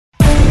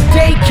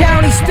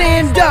Money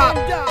stand up.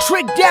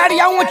 Trick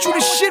Daddy, I want you to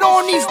shit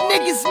on these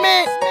niggas,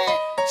 man.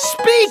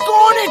 Speak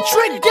on it,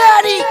 Trick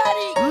Daddy.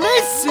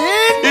 Listen.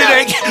 It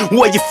ain't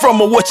where you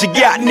from or what you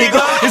got, nigga.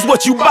 It's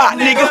what you bought,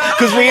 nigga.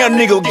 Cause real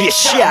nigga get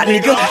shot,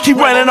 nigga. Keep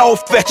running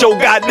off at your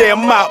goddamn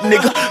mouth,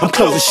 nigga. I'm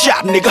closing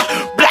shop, nigga.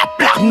 Blah,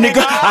 blah,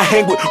 nigga. I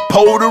hang with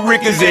Puerto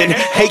Ricans and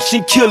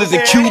Haitian killers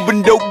and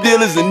Cuban dope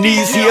dealers. And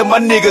these here my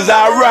niggas,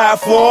 I ride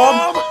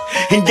for them.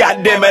 And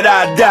goddamn it,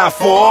 I die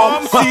for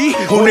them.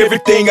 On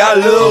everything I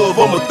love,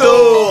 I'm a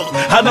thug.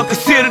 I don't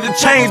consider the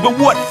change, but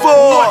what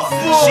for?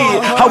 Shit,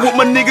 I want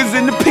my niggas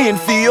in the pen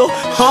field.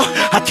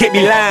 I can't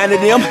be lying to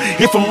them.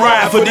 If I'm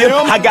riding for them,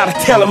 I gotta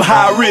tell them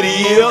how it really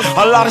is.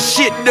 A lot of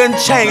shit done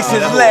changed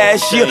since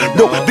last year.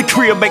 No, the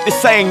crib ain't the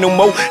same no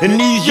more. And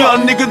these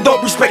young niggas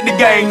don't respect the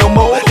gang no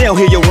more. They don't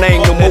hear your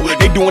name no more.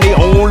 They doing their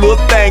own little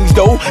things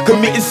though.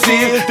 Committing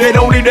sin that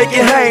only they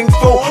can hang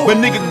for. But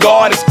nigga,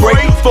 God is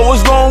great. For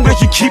as long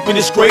as you keeping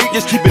it straight,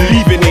 just keep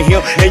believing in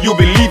him, and you'll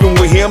be leaving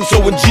with him. So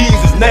in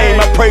Jesus' name,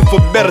 I pray for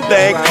better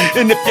things.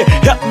 And if you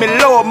help me,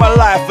 Lord, my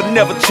life will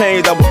never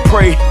change. I will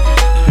pray,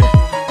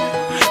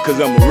 cause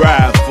I'ma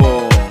ride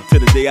for him till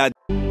the day I